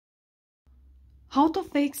How to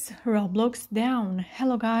fix Roblox down.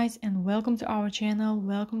 Hello guys and welcome to our channel.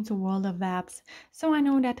 Welcome to World of Apps. So I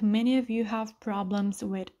know that many of you have problems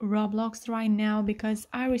with Roblox right now because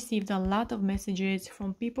I received a lot of messages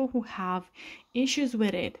from people who have issues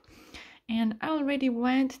with it. And I already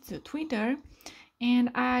went to Twitter and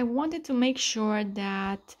I wanted to make sure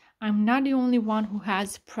that I'm not the only one who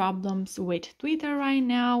has problems with Twitter right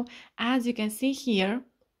now. As you can see here,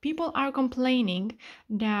 people are complaining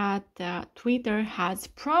that Twitter has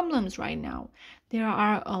problems right now. There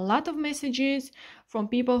are a lot of messages from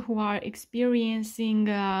people who are experiencing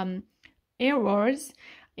errors,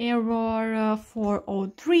 error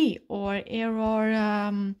 403 or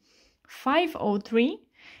error 503.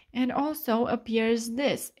 And also appears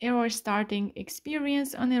this error starting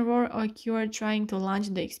experience, an error occurred trying to launch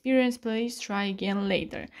the experience, please try again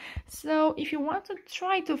later. So if you want to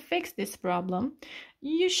try to fix this problem,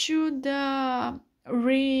 you should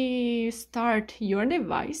restart your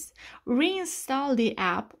device, reinstall the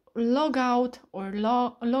app, log out or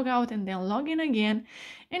log out and then log in again.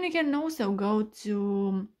 And you can also go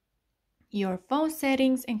to your phone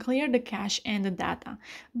settings and clear the cache and the data.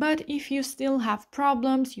 But if you still have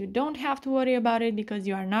problems, you don't have to worry about it because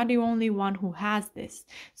you are not the only one who has this.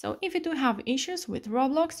 So if you do have issues with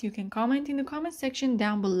Roblox, you can comment in the comment section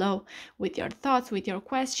down below with your thoughts, with your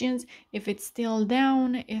questions, if it's still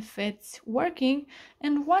down, if it's working,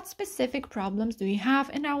 and what specific problems do you have,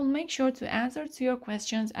 and I will make sure to answer to your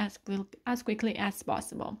questions as quickly as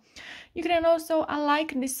possible. You can also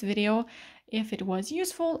like this video if it was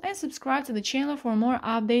useful and subscribe to the channel for more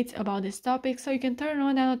updates about this topic so you can turn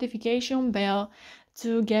on that notification bell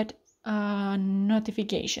to get a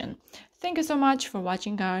notification. Thank you so much for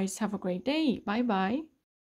watching guys. Have a great day. Bye bye.